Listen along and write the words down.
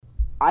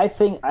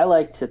I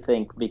like to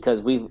think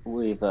because we've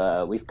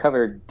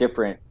covered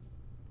different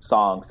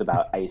songs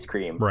about ice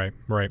cream Right,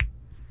 right.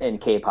 in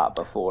K-pop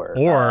before.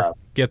 Or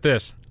get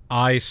this,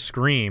 I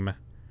scream.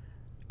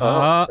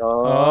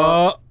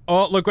 Oh,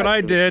 Oh, look what I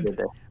I see what you did.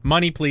 did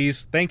Money,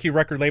 please. Thank you,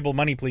 record label.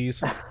 Money,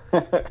 please.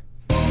 there.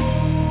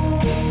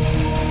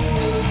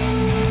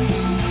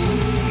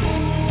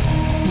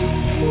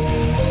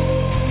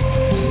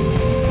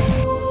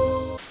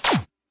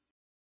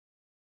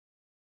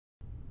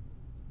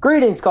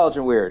 Greetings, College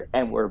and Weird,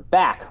 and we're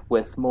back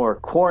with more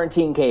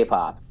quarantine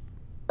K-pop.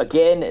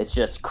 Again, it's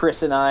just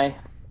Chris and I.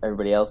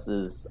 Everybody else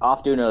is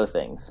off doing other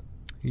things.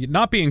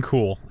 Not being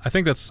cool. I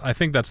think that's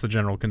the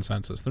general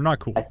consensus. They're not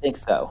cool. I think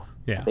so.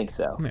 Yeah. I think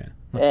so.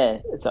 Yeah.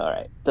 It's all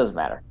right. Doesn't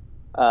matter.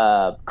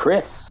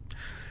 Chris.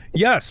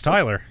 Yes,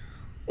 Tyler.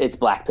 It's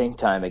Blackpink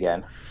time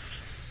again.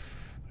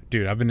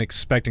 Dude, I've been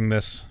expecting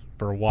this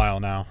for a while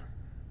now.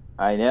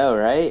 I know,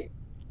 right?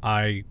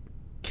 I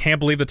can't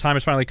believe the time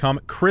has finally come.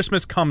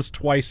 Christmas comes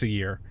twice a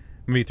year,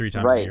 maybe 3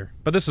 times a year.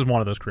 But this is one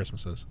of those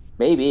Christmases.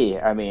 Maybe.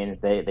 I mean,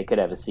 they could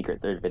have a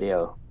secret third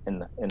video in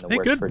the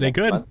works for next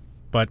month.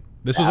 But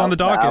this was on the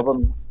docket.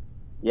 Album,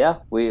 yeah,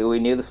 we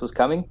knew this was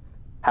coming.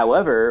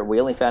 However, we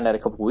only found out a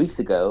couple weeks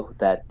ago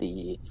that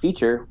the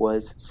feature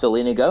was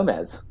Selena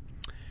Gomez.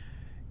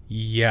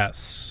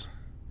 Yes.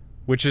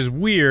 Which is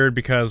weird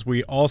because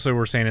we also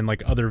were saying in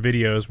like other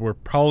videos we're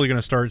probably going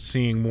to start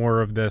seeing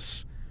more of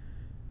this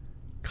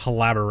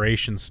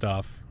collaboration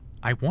stuff.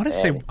 I want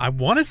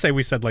to say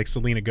we said like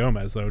Selena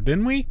Gomez though,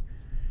 didn't we?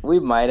 We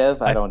might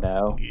have. I don't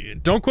know.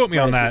 Don't quote me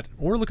on that.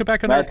 Or look it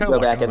back on our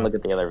catalog. Go back and look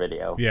at the other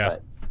video. Yeah.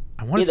 But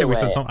I want to say we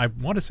said something. I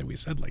want to say we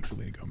said like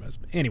Selena Gomez.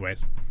 But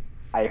anyways,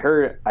 I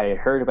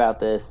heard about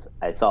this.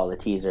 I saw the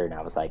teaser and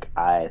I was like,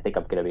 I think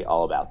I'm going to be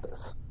all about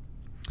this.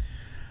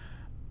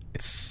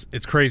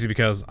 It's crazy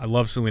because I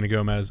love Selena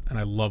Gomez and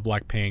I love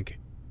Blackpink.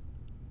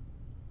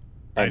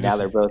 And now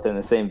they're both in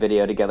the same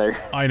video together.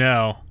 I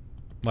know.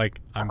 Like,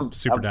 I'm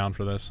super down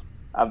for this.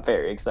 I'm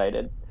very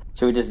excited.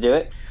 Should we just do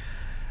it?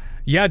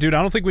 Yeah, dude,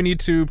 I don't think we need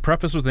to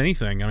preface with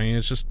anything. I mean,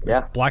 it's just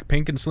it's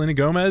Blackpink and Selena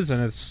Gomez,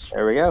 and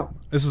there we go.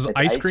 This is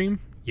Ice Cream?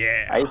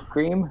 Yeah. Ice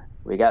Cream.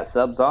 We got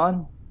subs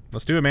on.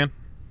 Let's do it, man.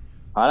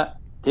 On it.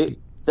 2,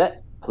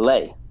 set,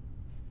 play.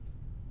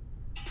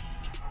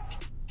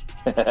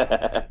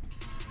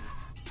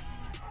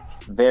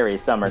 Very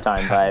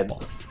summertime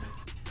vibe.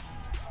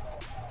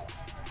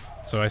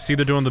 So I see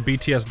they're doing the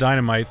BTS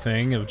Dynamite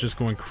thing of just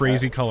going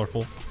crazy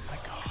colorful. Oh my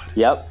god.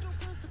 Yep.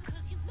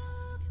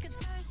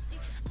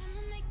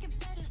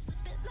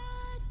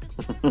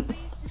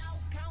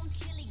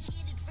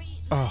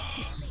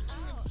 Oh,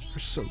 they're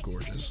so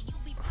gorgeous.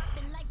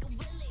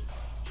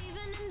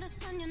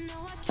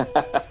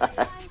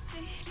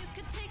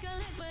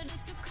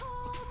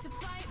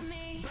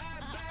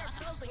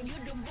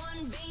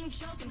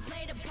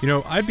 You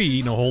know, I'd be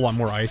eating a whole lot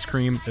more ice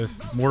cream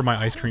if more of my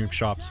ice cream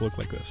shops looked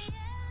like this.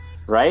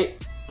 Right?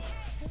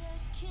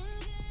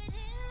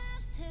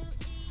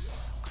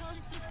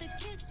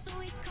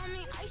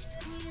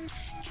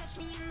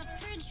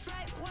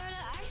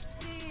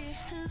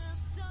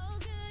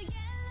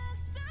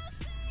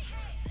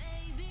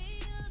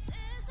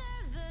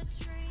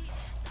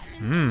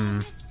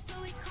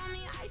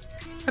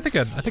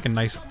 I think a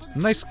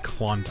nice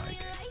Klondike.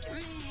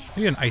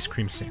 Maybe an ice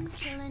cream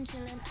sandwich.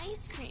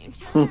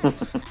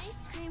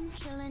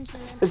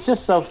 It's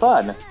just so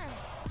fun.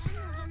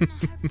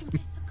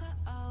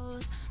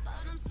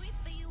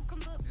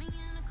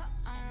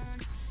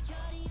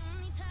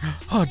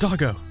 Oh,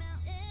 doggo.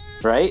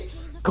 Right?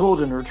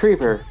 Golden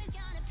Retriever.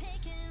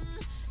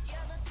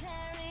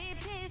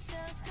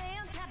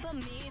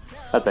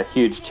 That's a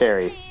huge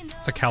cherry.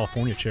 It's a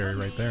California cherry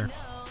right there.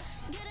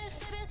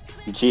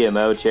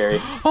 GMO cherry.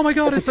 Oh my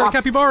god, it's a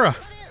capybara.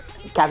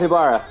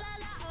 Capybara.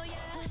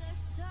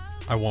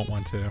 I want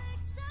one too.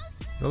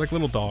 They're like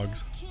little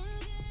dogs.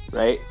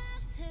 Right?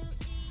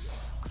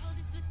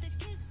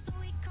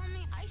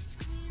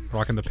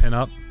 Rocking the pin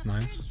up.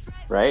 Nice.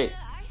 Right?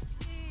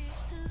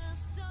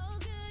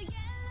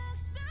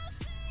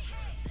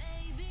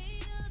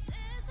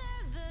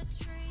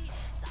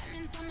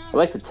 I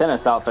like the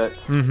tennis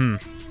outfits. Mm-hmm.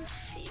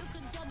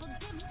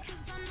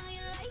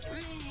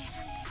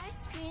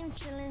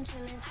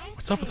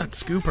 What's up with that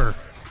scooper?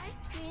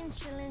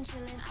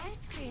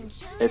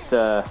 It's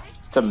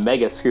a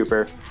mega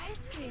scooper.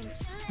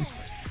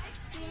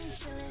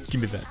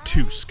 Give me that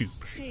 2 scoop.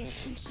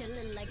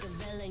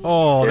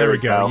 Oh, there we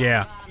go.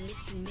 Yeah.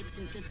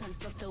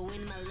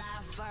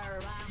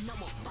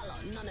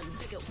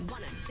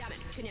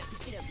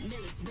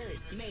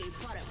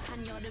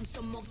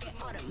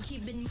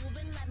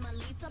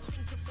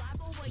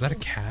 Is that a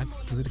cat?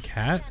 Is it a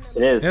cat?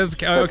 It is. Yeah, it's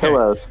They're okay.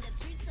 pillows.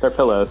 They're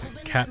pillows.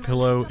 Cat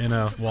pillow in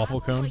a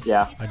waffle cone?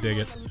 Yeah. I dig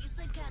it.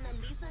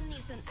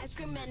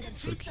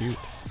 So cute.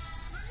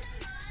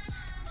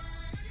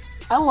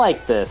 I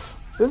like this.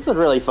 This is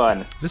really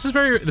fun. This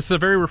is a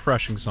very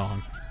refreshing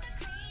song.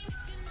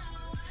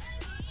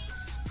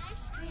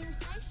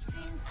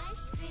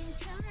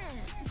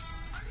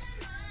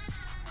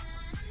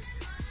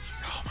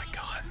 Oh my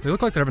god. They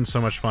look like they're having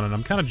so much fun, and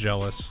I'm kind of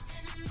jealous.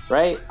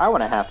 Right? I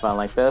want to have fun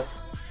like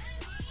this.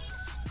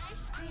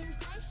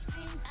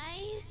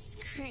 Ice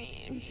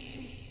cream.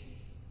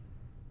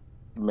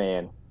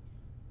 Man.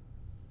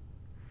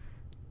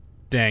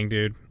 Dang,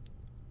 dude.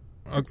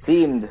 It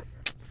seemed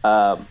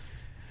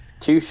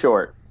too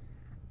short.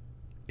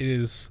 It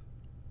is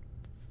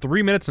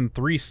 3 minutes and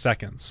 3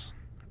 seconds.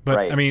 But,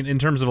 Right. I mean, in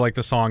terms of, like,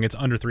 the song, it's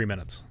under 3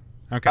 minutes.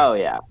 Okay. Oh,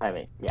 yeah. I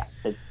mean, yeah.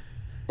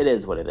 It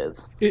is what it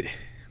is.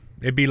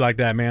 It'd be like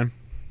that, man.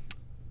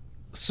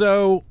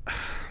 So,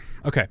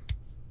 okay.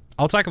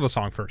 I'll tackle the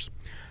song first.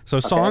 So,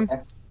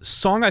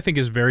 song I think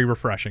is very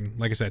refreshing.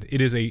 Like I said,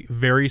 it is a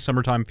very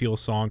summertime feel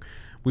song.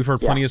 We've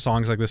heard plenty of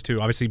songs like this too.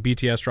 Obviously,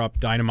 BTS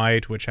dropped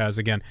Dynamite, which has,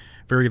 again,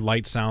 very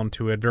light sound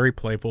to it, very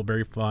playful,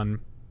 very fun.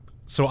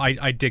 So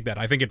I dig that.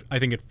 I think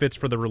it fits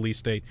for the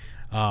release date.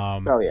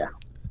 Oh yeah.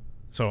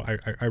 So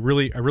I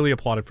really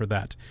applaud it for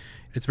that.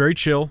 It's very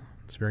chill.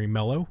 It's very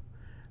mellow.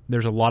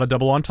 There's a lot of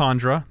double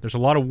entendre. There's a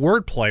lot of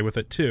wordplay with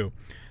it too.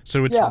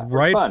 So it's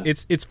right. Fun.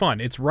 It's fun.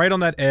 It's right on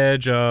that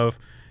edge of,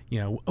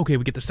 okay,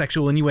 we get the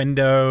sexual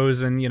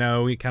innuendos, and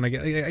we kind of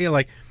get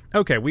like,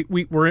 okay,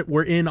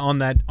 we're in on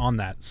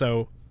that.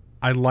 So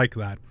I like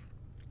that.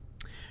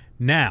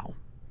 Now,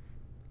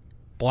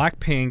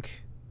 Blackpink,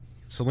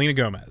 Selena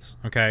Gomez.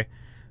 Okay,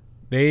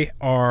 they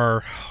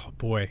are,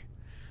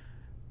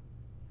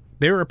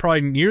 they're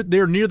probably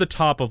they're near the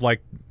top of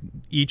like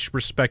each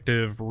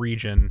respective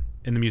region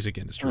in the music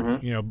industry.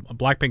 Mm-hmm.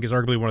 Blackpink is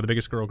arguably one of the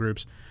biggest girl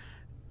groups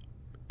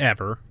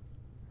ever.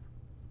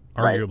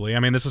 Arguably. Right. I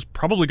mean, this is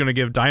probably going to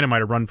give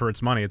Dynamite a run for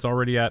its money. It's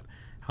already at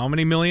how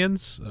many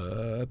millions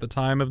at the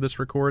time of this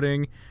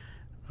recording?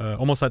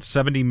 Almost at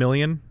 70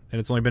 million, and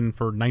it's only been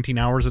for 19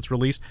 hours it's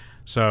released.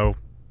 So,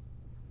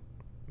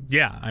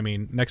 yeah, I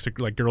mean, next to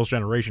like Girls'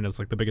 Generation, it's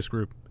like the biggest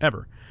group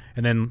ever.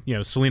 And then,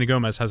 Selena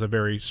Gomez has a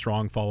very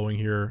strong following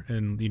here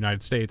in the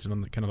United States and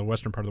in kind of the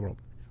western part of the world.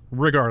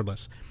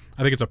 Regardless,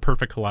 I think it's a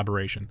perfect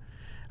collaboration.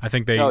 I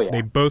think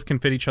they both can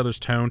fit each other's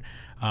tone.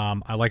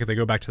 I like it. They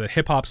go back to the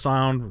hip-hop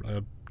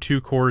sound,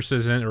 2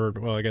 choruses in, or,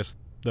 well, I guess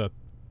the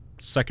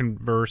second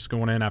verse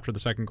going in after the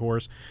second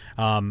chorus.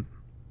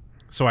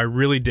 So I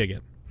really dig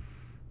it.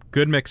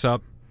 Good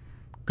mix-up,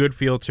 good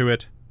feel to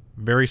it,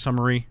 very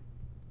summery,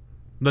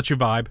 lets you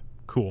vibe,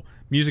 cool.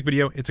 Music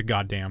video, it's a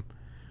goddamn.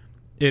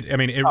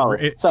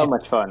 So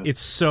much fun. It's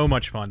so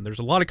much fun. There's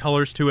a lot of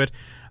colors to it.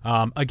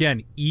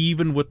 Again,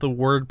 even with the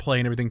wordplay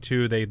and everything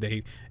too,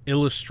 they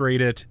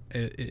illustrate it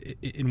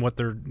in what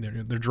they're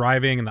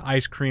driving, and the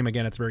ice cream.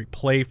 Again, it's very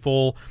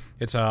playful.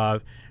 It's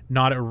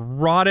not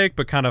erotic,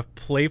 but kind of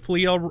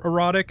playfully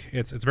erotic.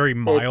 It's very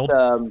mild.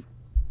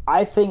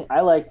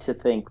 I like to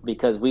think,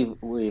 because we've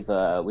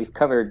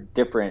covered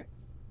different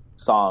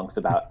songs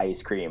about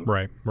ice cream,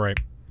 right,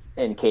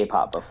 in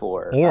K-pop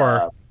before.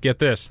 Or get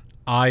this.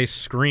 I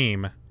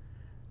scream.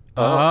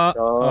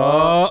 Look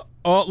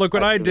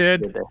what I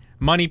did.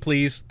 Money,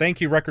 please.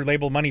 Thank you, record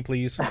label. Money,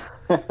 please.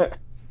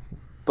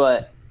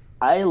 But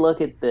I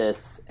look at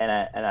this, and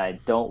I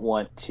don't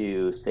want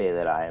to say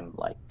that I'm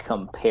like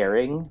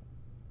comparing,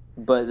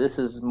 but this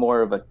is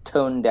more of a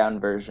toned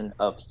down version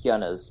of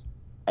Hyuna's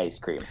ice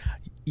cream.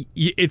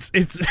 It's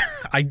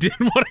I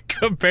didn't want to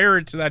compare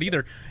it to that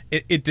either.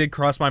 It did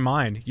cross my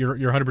mind. You're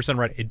 100%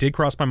 right. It did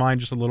cross my mind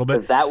just a little bit.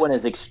 Because that one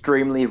is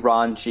extremely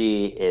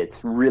raunchy.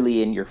 It's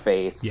really in your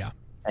face. Yeah.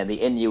 And the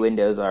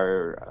innuendos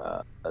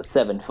are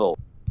sevenfold.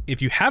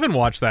 If you haven't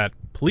watched that,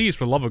 please,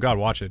 for the love of God,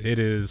 watch it.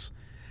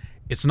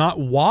 It's not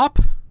WAP,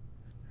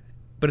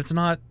 but it's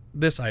not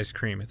this ice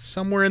cream. It's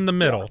somewhere in the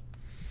middle.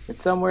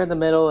 It's somewhere in the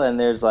middle, and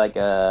there's like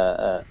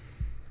a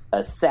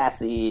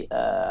sassy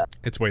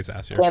it's way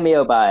sassier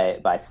cameo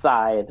by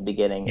Psy at the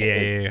beginning.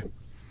 Yeah.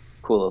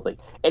 Cool little thing.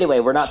 Anyway,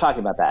 we're not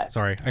talking about that.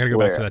 Sorry, I gotta go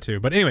back to that too.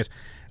 But anyways,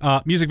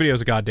 music video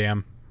is a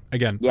goddamn.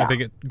 Again, I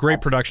think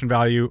great production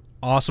value,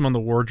 awesome on the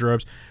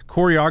wardrobes.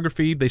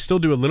 Choreography, they still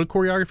do a little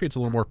choreography. It's a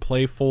little more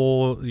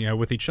playful,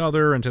 with each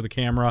other and to the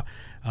camera.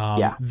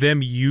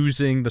 Them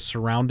using the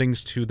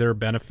surroundings to their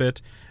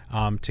benefit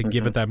to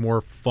give it that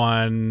more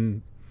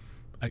fun,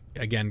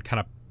 again,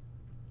 kind of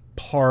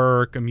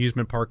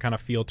amusement park kind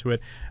of feel to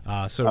it.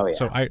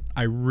 So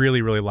I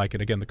really, really like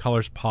it. Again, the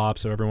colors pop,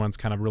 so everyone's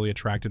kind of really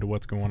attracted to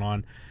what's going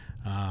on.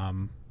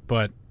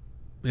 But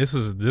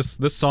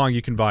this song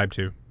you can vibe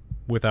to,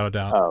 without a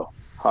doubt. Oh,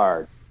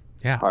 hard.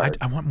 Yeah, hard.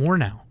 I want more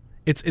now.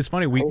 It's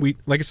funny. We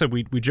like I said,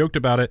 we joked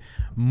about it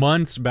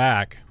months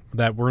back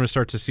that we're going to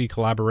start to see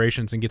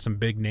collaborations and get some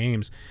big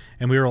names,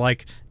 and we were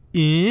like,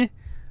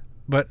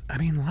 but I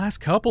mean, the last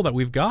couple that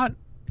we've got,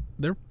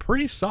 they're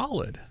pretty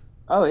solid.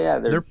 Oh yeah,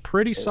 they're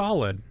pretty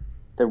solid.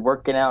 They're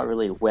working out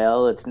really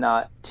well. It's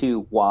not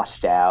too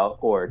washed out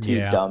or too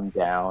dumbed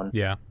down.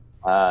 Yeah.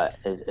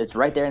 It's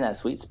right there in that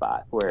sweet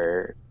spot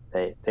where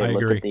they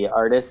look at the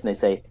artist and they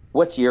say,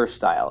 "What's your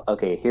style?"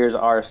 Okay, here's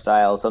our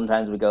style.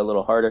 Sometimes we go a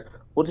little harder.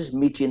 We'll just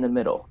meet you in the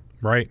middle.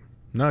 Right.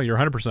 No, you're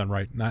 100%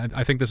 right.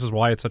 I think this is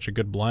why it's such a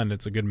good blend.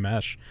 It's a good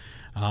mesh.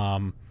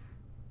 I'm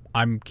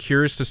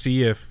curious to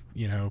see if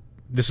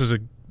this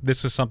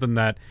is something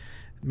that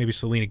maybe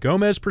Selena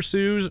Gomez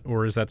pursues,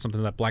 or is that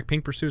something that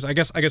Blackpink pursues? I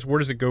guess where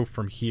does it go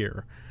from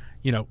here?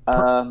 You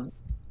know,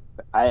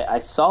 I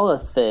saw a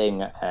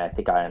thing, I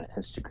think on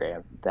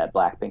Instagram, that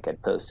Blackpink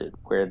had posted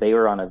where they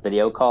were on a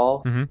video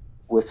call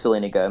with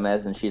Selena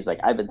Gomez, and she's like,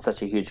 "I've been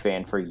such a huge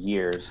fan for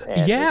years."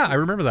 And yeah, I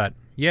remember that.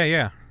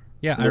 Yeah.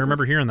 I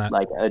remember hearing that.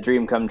 Like a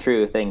dream come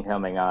true thing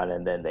coming on,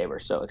 and then they were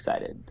so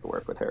excited to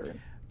work with her.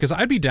 Because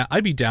I'd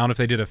be down if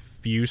they did a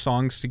few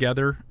songs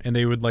together and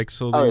they would like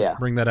slowly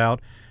bring that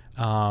out.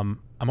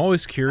 I'm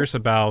always curious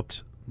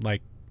about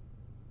like,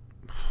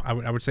 I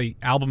would say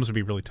albums would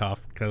be really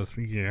tough because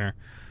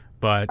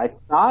but I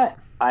thought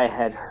I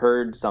had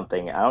heard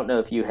something. I don't know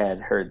if you had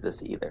heard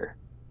this either,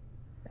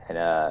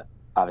 and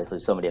obviously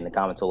somebody in the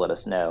comments will let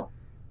us know.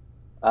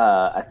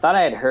 I thought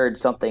I had heard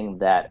something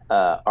that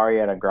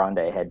Ariana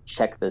Grande had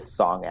checked this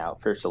song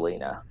out for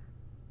Selena,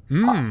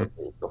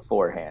 possibly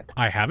beforehand.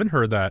 I haven't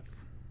heard that.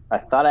 I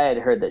thought I had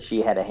heard that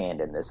she had a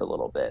hand in this a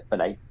little bit, but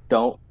I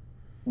don't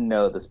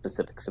know the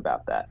specifics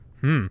about that.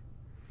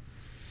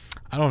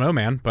 I don't know,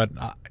 man, but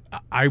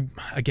I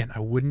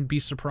wouldn't be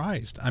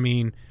surprised. I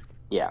mean,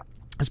 yeah,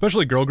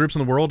 especially girl groups in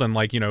the world and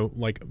like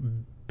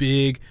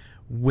big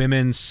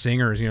women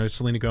singers.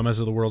 Selena Gomez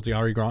of the world, the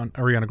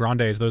Ariana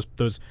Grandes,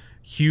 those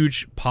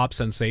huge pop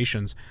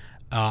sensations.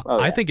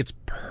 I think it's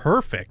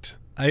perfect.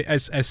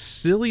 As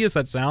silly as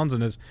that sounds,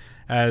 and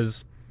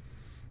as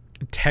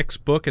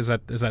textbook as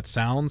that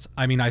sounds,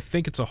 I mean, I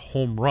think it's a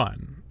home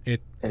run.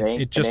 It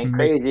ain't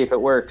crazy if it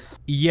works.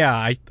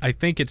 Yeah, I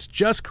think it's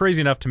just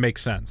crazy enough to make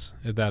sense,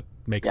 if that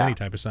makes any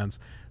type of sense.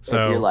 So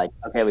if you're like,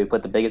 okay, we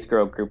put the biggest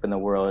girl group in the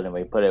world and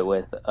we put it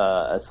with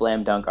a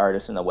slam dunk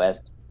artist in the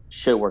West,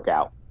 should work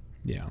out.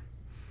 Yeah.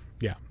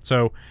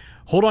 So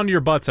hold on to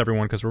your butts,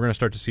 everyone, because we're going to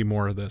start to see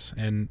more of this,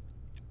 and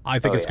I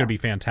think it's going to be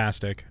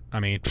fantastic. I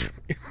mean,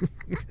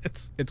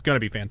 it's going to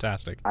be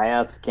fantastic. I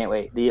honestly can't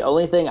wait. The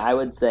only thing I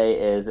would say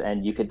is,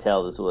 and you could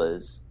tell this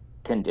was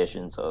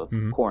conditions of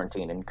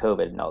quarantine and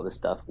COVID and all this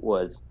stuff,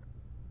 was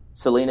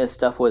Selena's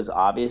stuff was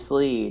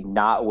obviously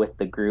not with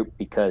the group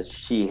because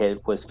she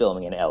was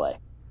filming in LA.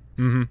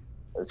 It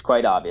was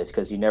quite obvious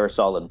because you never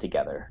saw them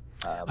together.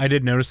 I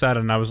did notice that,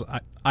 and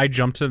I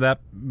jumped to that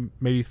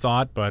maybe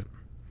thought, but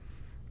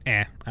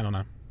I don't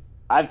know.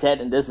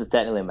 This is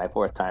technically my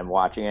fourth time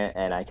watching it,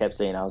 and I kept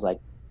saying, I was like,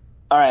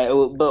 all right,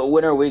 but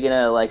when are we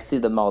gonna like see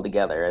them all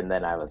together? And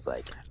then I was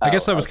like, I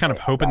guess I was kind of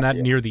hoping that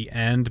near the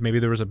end, maybe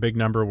there was a big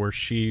number where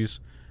she's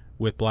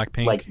with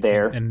Blackpink, like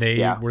there, and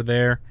they were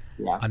there.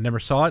 Yeah, I never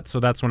saw it, so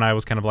that's when I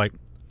was kind of like,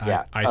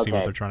 I see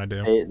what they're trying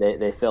to do.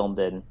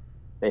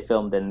 They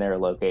filmed in their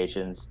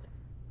locations.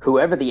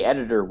 Whoever the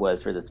editor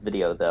was for this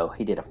video, though,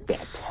 he did a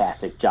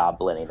fantastic job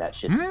blending that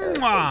shit together.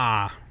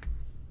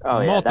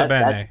 Oh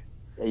yeah,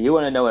 you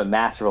want to know what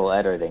masterful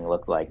editing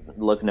looks like?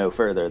 Look no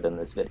further than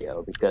this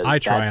video, because I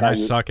try and I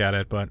suck at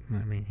it, but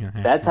I mean,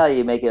 that's how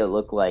you make it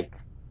look like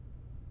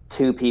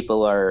two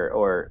people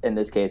or in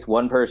this case,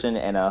 one person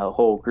and a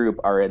whole group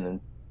are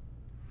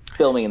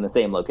filming in the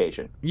same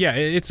location. Yeah,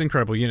 it's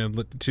incredible.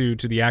 To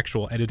the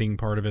actual editing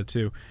part of it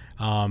too.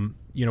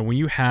 When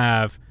you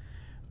have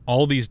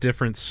all these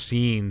different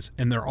scenes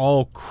and they're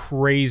all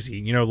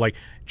crazy, like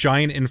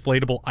giant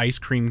inflatable ice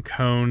cream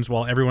cones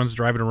while everyone's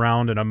driving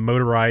around in a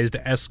motorized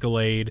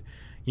Escalade,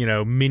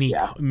 mini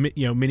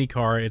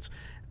car. It's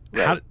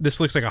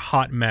this looks like a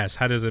hot mess.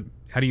 How do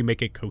you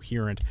make it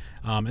coherent?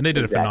 And they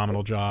did a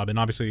phenomenal job. And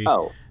obviously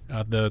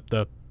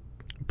the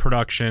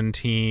production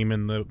team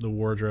and the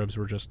wardrobes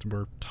were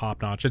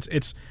top notch.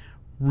 It's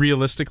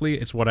realistically,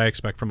 it's what I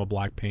expect from a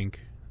Blackpink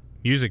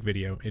music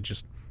video. It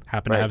just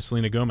happened to have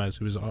Selena Gomez,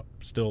 who is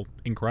still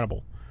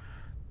incredible.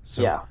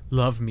 So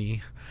love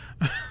me.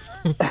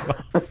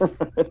 Love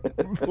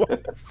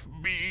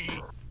me.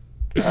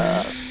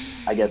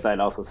 I guess I'd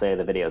also say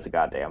the video's a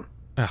goddamn.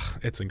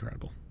 It's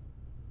incredible.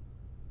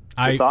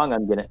 The song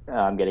I'm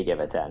gonna give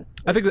it 10.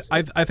 I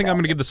think I'm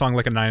gonna give the song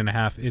like a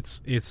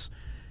 9.5. It's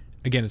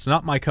again, it's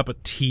not my cup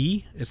of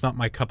tea. It's not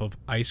my cup of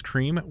ice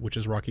cream, which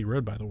is Rocky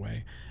Road, by the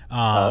way.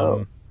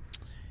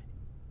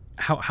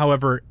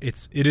 However,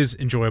 it is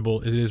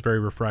enjoyable. It is very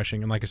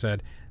refreshing, and like I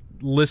said,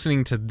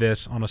 listening to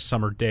this on a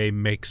summer day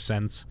makes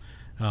sense,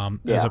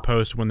 as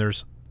opposed to when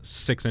there's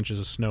 6 inches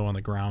of snow on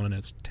the ground and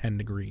it's 10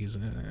 degrees.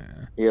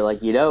 You're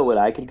like, what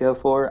I could go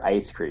for?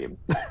 Ice cream.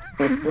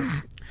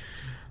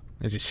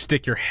 As you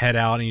stick your head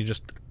out and you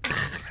just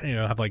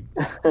have like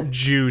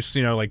juice,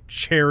 like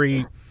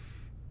cherry,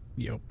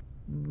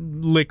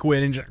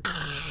 liquid, and just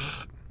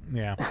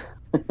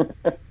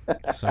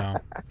So,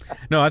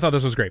 no, I thought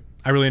this was great.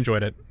 I really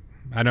enjoyed it.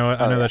 I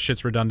know that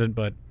shit's redundant,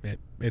 but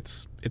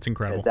it's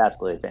incredible. It's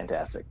absolutely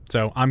fantastic.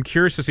 So I'm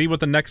curious to see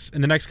what in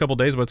the next couple of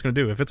days what it's going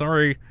to do. If it's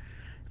already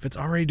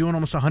doing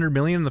almost 100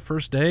 million in the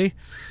first day,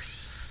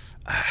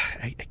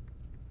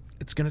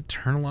 it's going to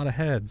turn a lot of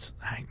heads.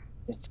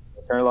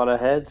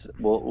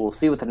 We'll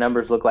see what the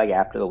numbers look like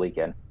after the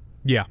weekend.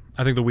 Yeah,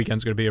 I think the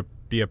weekend's going to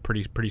be a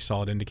pretty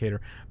solid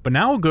indicator. But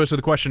now it goes to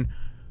the question: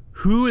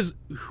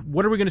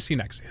 what are we going to see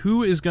next?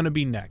 Who is going to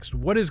be next?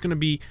 What is going to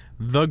be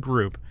the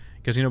group?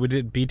 Because, we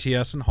did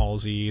BTS and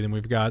Halsey, then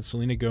we've got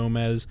Selena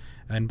Gomez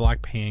and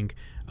Blackpink.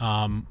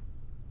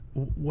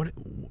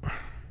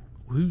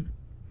 Who?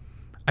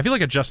 I feel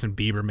like a Justin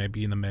Bieber may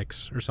be in the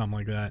mix or something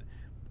like that.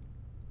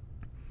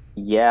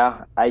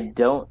 Yeah, I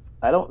don't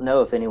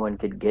know if anyone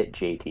could get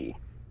JT.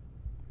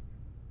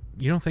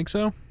 You don't think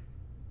so?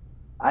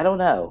 I don't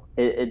know.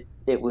 It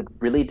would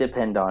really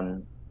depend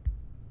on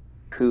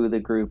who the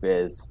group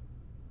is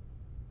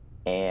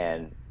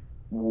and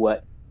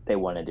what they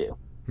want to do.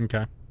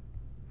 Okay.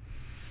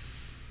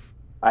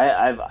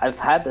 I've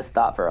had this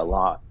thought for a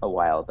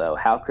while though.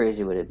 How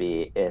crazy would it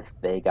be if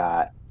they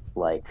got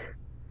like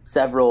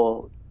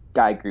several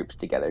guy groups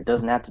together? It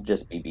doesn't have to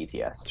just be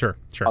BTS. Sure.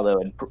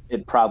 Although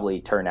it'd probably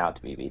turn out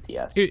to be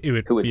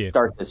BTS. Who would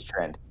start this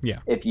trend. Yeah.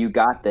 If you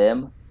got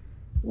them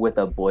with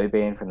a boy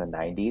band from the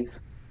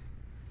 90s.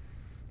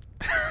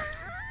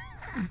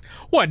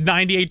 What,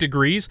 98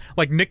 Degrees?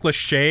 Like Nick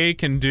Lachey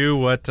can do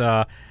what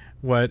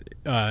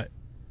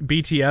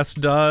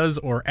BTS does,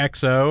 or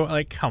EXO?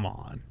 Like, come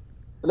on.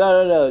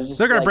 No.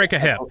 They're gonna break a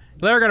hip.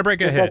 They're gonna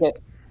break a hip.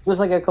 Just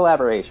like a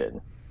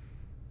collaboration.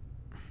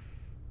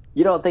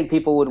 You don't think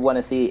people would want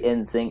to see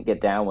NSYNC get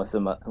down with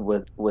some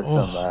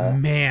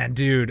some? Man,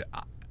 dude.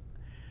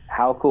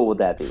 How cool would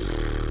that be?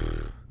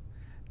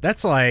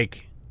 That's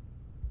like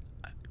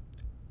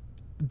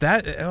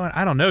that.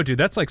 I don't know, dude.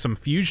 That's like some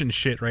fusion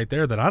shit right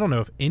there that I don't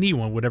know if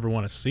anyone would ever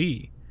want to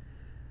see.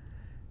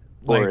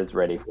 Or is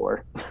ready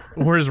for.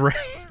 Or is ready.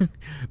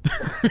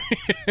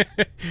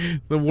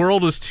 The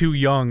world was too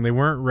young. They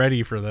weren't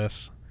ready for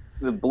this.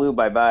 It blew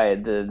by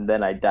and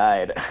then I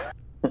died.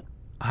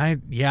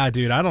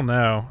 Dude, I don't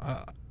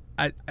know.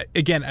 I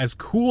again, as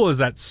cool as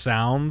that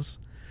sounds.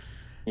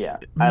 Yeah,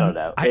 I don't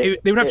know. They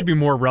would have to be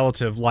more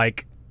relative,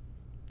 like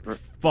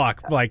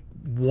like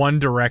One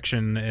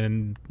Direction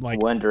and like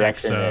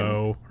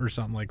EXO or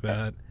something like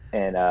that.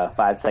 And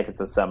 5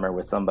 Seconds of Summer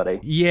with somebody.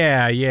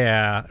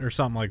 Yeah, or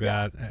something like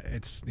that.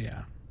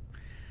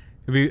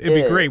 It'd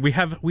be great. We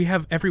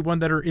have everyone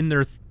that are in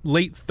their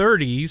late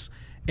 30s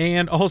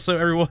and also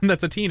everyone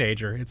that's a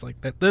teenager. It's like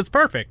that's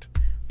perfect.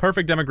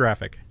 Perfect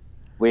demographic.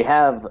 We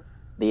have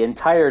the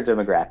entire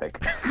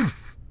demographic.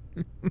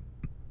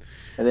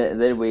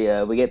 And then we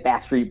get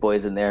Backstreet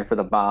Boys in there for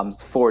the moms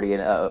 40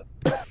 and up.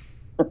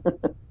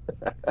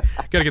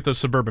 Gotta get those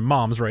suburban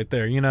moms right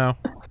there,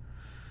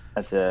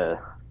 That's an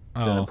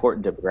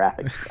important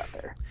demographic out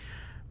there.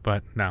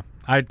 But no,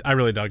 I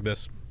really dug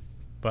this.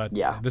 But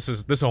yeah, this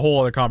is a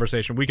whole other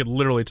conversation we could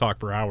literally talk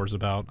for hours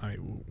about,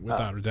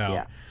 without a doubt.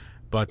 Yeah.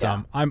 But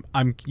I'm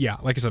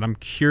like I said, I'm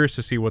curious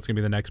to see what's gonna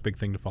be the next big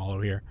thing to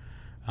follow here.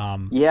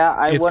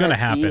 It's gonna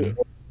happen.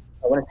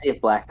 I want to see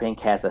if Blackpink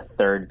has a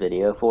third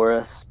video for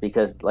us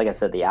because, like I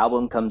said, the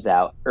album comes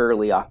out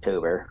early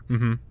October.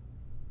 Mm-hmm.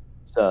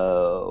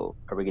 So,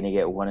 are we going to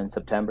get one in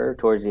September,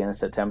 towards the end of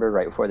September,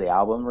 right before the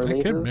album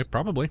releases?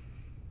 Probably.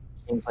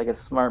 Seems like a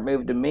smart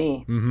move to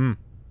me. Mm-hmm.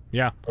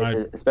 Yeah.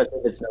 Especially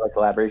if it's another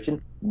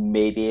collaboration.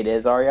 Maybe it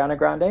is Ariana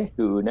Grande.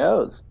 Who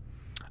knows?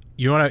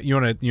 You wanna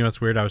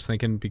it's weird. I was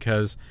thinking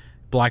because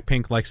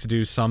Blackpink likes to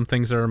do some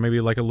things that are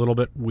maybe like a little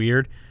bit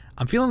weird.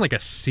 I'm feeling like a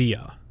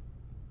Sia.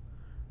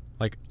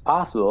 Like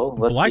possible.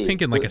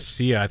 Blackpink and like a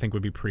Sia, I think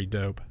would be pretty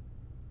dope.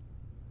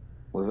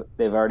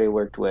 They've already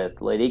worked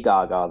with Lady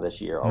Gaga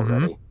this year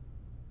already. Mm-hmm.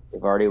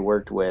 They've already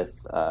worked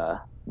with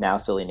now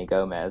Selena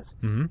Gomez.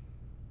 Mm-hmm.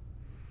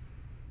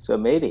 So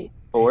maybe,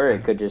 or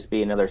it could just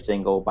be another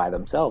single by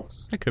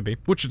themselves. It could be,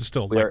 which would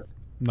still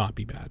not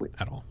be bad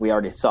at all. We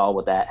already saw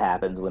what that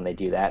happens when they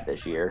do that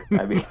this year.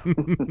 I mean,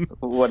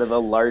 one of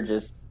the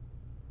largest,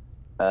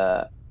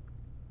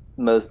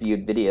 most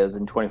viewed videos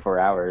in 24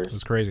 hours.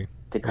 It's crazy.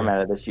 To come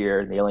out of this year,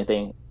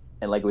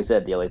 and like we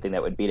said, the only thing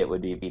that would beat it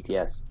would be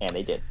BTS, and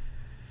they did.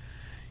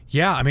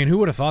 Yeah, I mean, who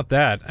would have thought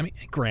that? I mean,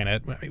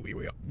 granted,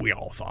 we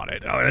all thought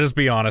it. Let's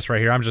be honest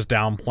right here. I'm just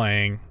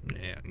downplaying,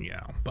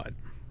 but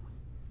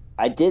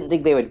I didn't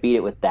think they would beat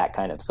it with that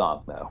kind of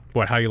song, though.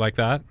 What? How you like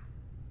that?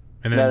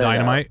 And then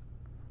Dynamite?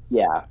 No.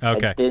 Yeah.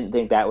 Okay. I didn't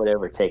think that would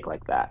overtake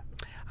like that.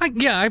 I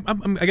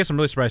guess I'm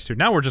really surprised too.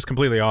 Now we're just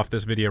completely off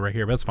this video right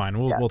here, but that's fine.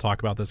 We'll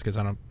talk about this because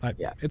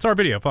it's our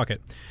video. Fuck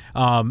it.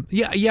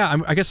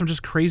 I guess I'm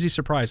just crazy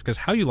surprised because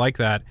How You Like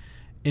That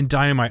and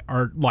Dynamite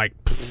are like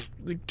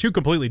two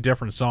completely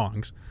different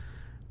songs.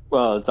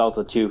 Well, it's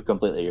also two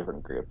completely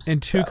different groups.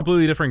 And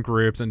completely different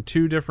groups and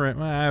two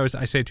different.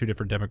 I say two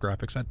different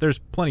demographics. There's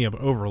plenty of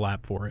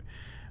overlap for it.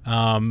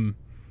 I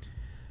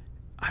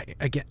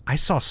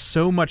saw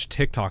so much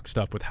TikTok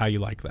stuff with How You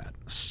Like That.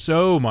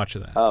 So much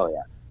of that. Oh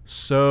yeah.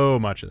 So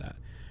much of that.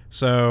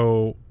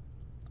 So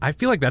I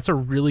feel like that's a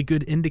really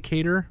good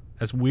indicator,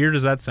 as weird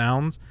as that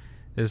sounds,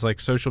 is like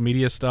social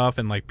media stuff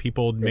and like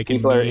people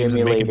making memes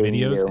and making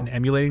videos and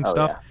emulating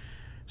stuff. Yeah.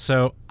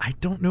 So I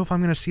don't know if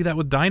I'm going to see that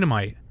with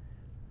Dynamite.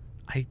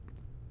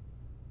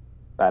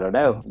 I don't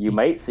know. You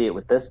might see it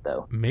with this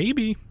though.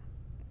 Maybe.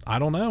 I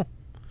don't know.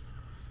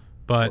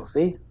 But we'll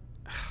see.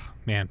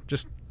 Man,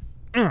 just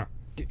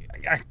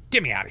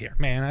Get me out of here,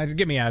 man.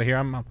 Get me out of here.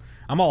 I'm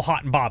all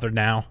hot and bothered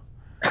now.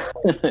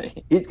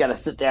 He's got to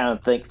sit down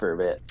and think for a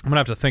bit. I'm gonna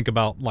have to think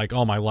about like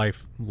all my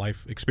life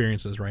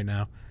experiences right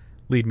now.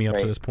 Lead me up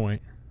to this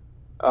point.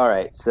 All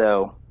right,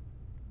 so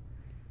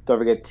don't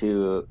forget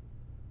to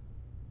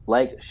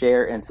like,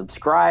 share, and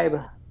subscribe.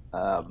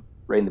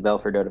 Ring the bell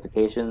for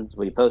notifications.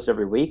 We post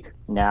every week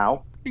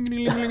now.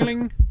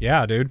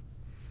 Yeah, dude.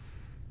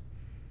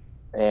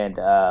 And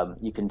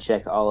you can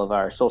check all of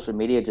our social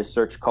media. Just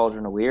search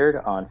Cauldron of Weird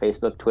on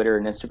Facebook, Twitter,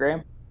 and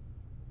Instagram.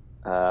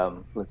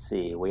 Let's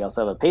see. We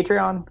also have a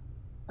Patreon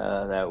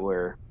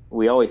that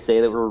we always say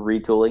that we're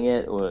retooling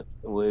it.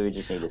 We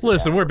just need to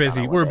listen. We're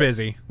busy. We're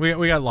busy.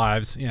 We got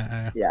lives.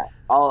 Yeah. Yeah.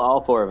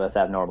 All four of us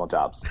have normal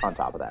jobs on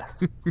top of that.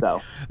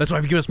 So that's why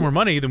if you give us more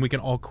money, then we can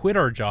all quit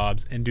our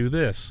jobs and do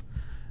this.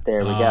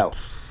 There we go.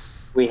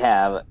 We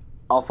have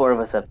all four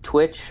of us have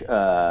Twitch.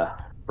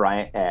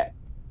 Bryant at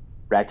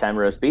Ragtime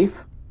Roast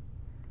Beef.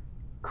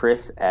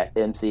 Chris at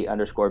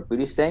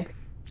MC_Booty Stank.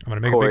 I'm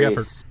gonna make Corey a big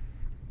effort.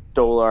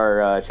 Stole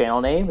our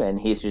channel name, and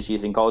he's just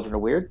using Cauldron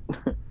of Weird.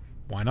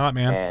 Why not,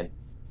 man? And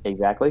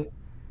exactly.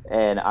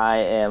 And I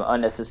am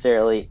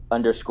unnecessarily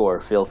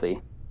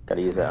 _filthy. Got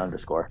to use that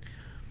underscore.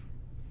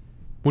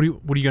 What are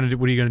you gonna do?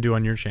 What are you gonna do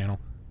on your channel?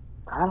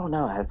 I don't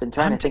know. I've been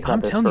trying to think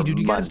about this. I'm telling you, dude.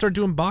 You months. gotta start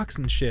doing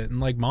boxing shit and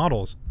like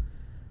models.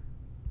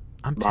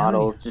 I'm telling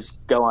you.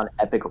 Just go on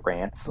epic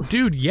rants.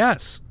 Dude,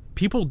 yes.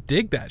 People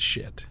dig that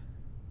shit.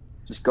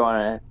 Just go on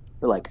it.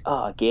 We're like,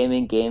 oh,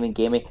 gaming.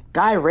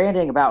 Guy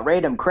ranting about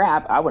random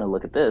crap. I want to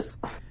look at this.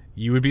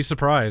 You would be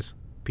surprised.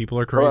 People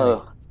are crazy.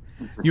 Whoa.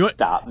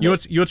 Stop. You know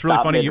what's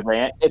really funny?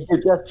 If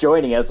you're just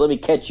joining us, let me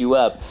catch you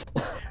up.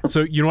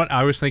 So you know what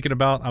I was thinking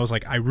about? I was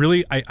like,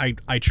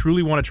 I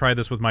truly want to try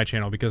this with my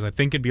channel because I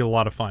think it'd be a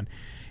lot of fun.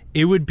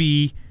 It would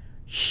be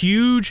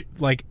huge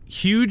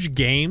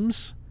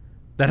games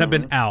that have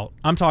been out.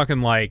 I'm talking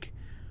like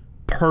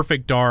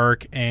Perfect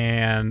Dark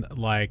and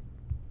like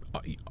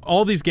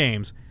all these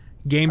games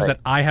right. that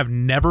I have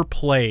never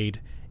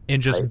played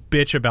and just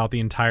bitch about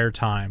the entire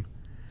time.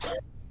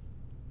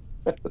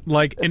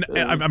 Like, and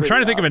I'm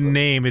trying to think of a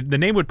name. The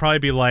name would probably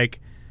be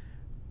like,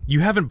 you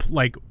haven't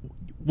like,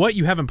 what,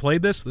 you haven't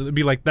played this? That'd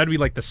be like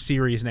the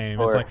series name.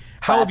 It's like,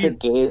 how have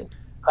you?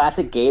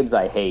 Classic games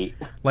I hate.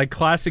 Like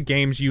classic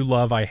games you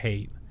love, I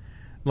hate.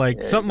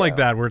 Like something like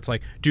that, where it's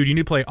like, dude, you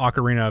need to play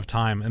Ocarina of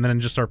Time, and then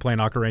just start playing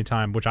Ocarina of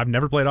Time, which I've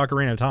never played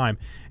Ocarina of Time,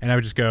 and I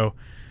would just go,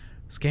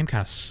 this game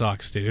kind of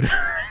sucks, dude.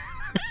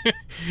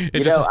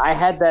 I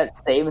had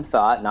that same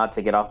thought, not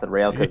to get off the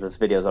rail because this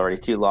video is already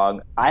too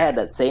long. I had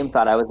that same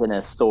thought. I was in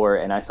a store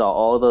and I saw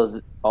all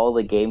the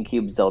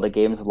GameCube Zelda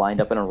games lined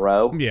up in a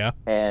row. Yeah.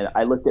 And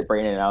I looked at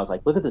Brandon and I was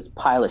like, look at this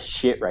pile of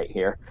shit right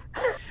here.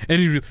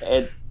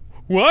 And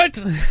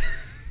what?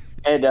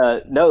 And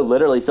no,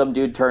 literally some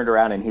dude turned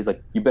around and he's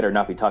like, you better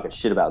not be talking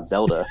shit about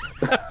Zelda.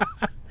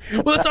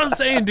 Well, that's what I'm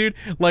saying, dude.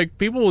 Like,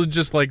 people would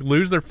just like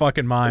lose their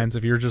fucking minds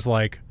if you're just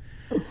like,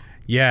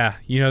 yeah,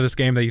 you know this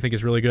game that you think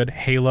is really good?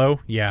 Halo?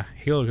 Yeah,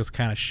 Halo is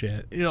kind of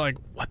shit. You're like,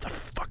 what the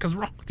fuck is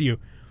wrong with you?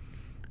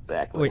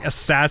 Exactly. Like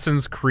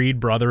Assassin's Creed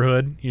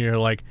Brotherhood, you're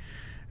like,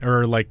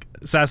 or like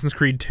Assassin's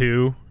Creed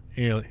 2,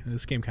 you're like,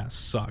 this game kind of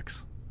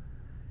sucks.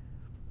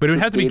 But it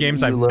would have to be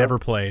games I've never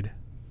played.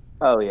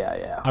 Oh,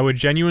 yeah. I would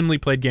genuinely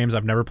play games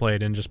I've never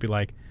played and just be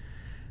like,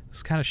 this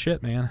is kind of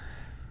shit, man.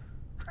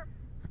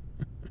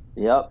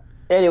 Yep.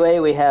 Anyway,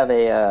 we have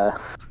a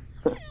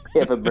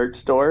merch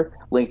store.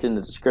 Links in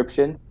the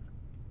description.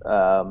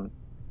 Am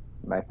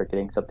I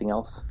forgetting something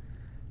else?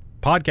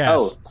 Podcast.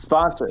 Oh,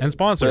 sponsors. And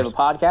sponsors.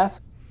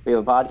 We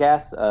have a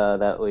podcast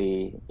that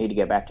we need to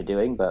get back to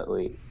doing, but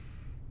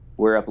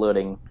we're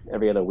uploading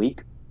every other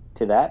week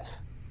to that.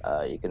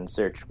 You can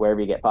search wherever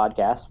you get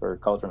podcasts for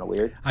Cauldron of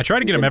Weird. I try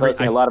to get them every.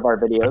 A lot of our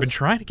videos. I've been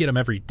trying to get them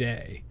every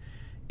day.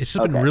 It's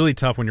just been really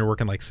tough when you're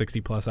working like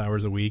 60+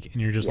 hours a week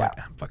and you're just like,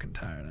 I'm fucking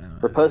tired.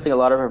 We're posting a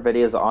lot of our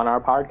videos on our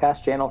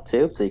podcast channel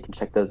too, so you can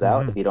check those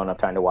out if you don't have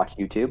time to watch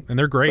YouTube. And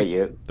they're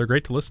great. They're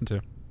great to listen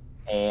to.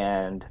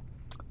 And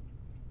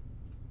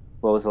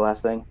what was the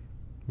last thing?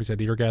 We said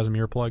Eargasm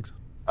Earplugs.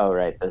 Oh,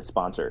 right, the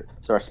sponsor.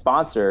 So our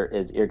sponsor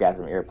is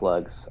Eargasm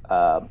Earplugs.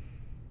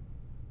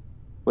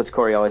 What's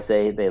Corey always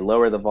say? They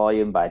lower the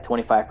volume by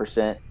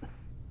 25%.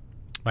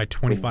 By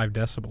 25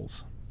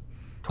 decibels.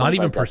 Not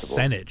even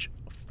percentage.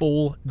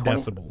 Full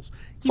decibels.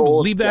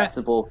 Full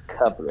decibel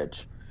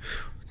coverage.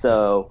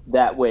 So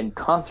that when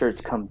concerts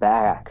come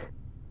back,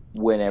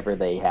 whenever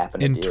they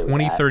happen to in do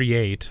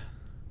 2038,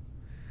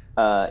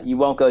 you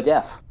won't go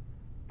deaf.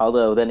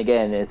 Although, then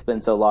again, it's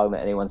been so long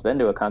that anyone's been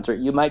to a concert,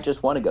 you might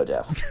just want to go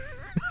deaf.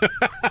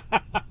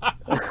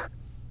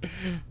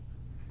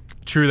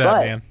 True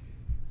that, man.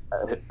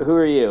 Who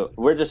are you?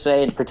 We're just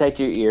saying protect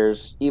your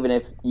ears, even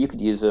if you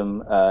could use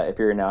them if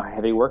you're in a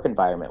heavy work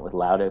environment with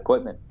loud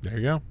equipment. There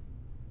you go.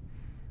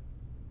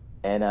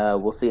 And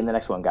we'll see you in the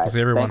next one, guys.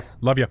 See everyone. Thanks.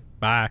 Love you.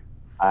 Bye.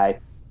 Bye.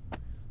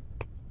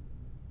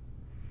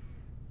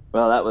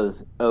 Well, that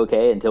was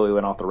okay until we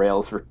went off the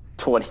rails for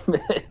 20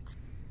 minutes.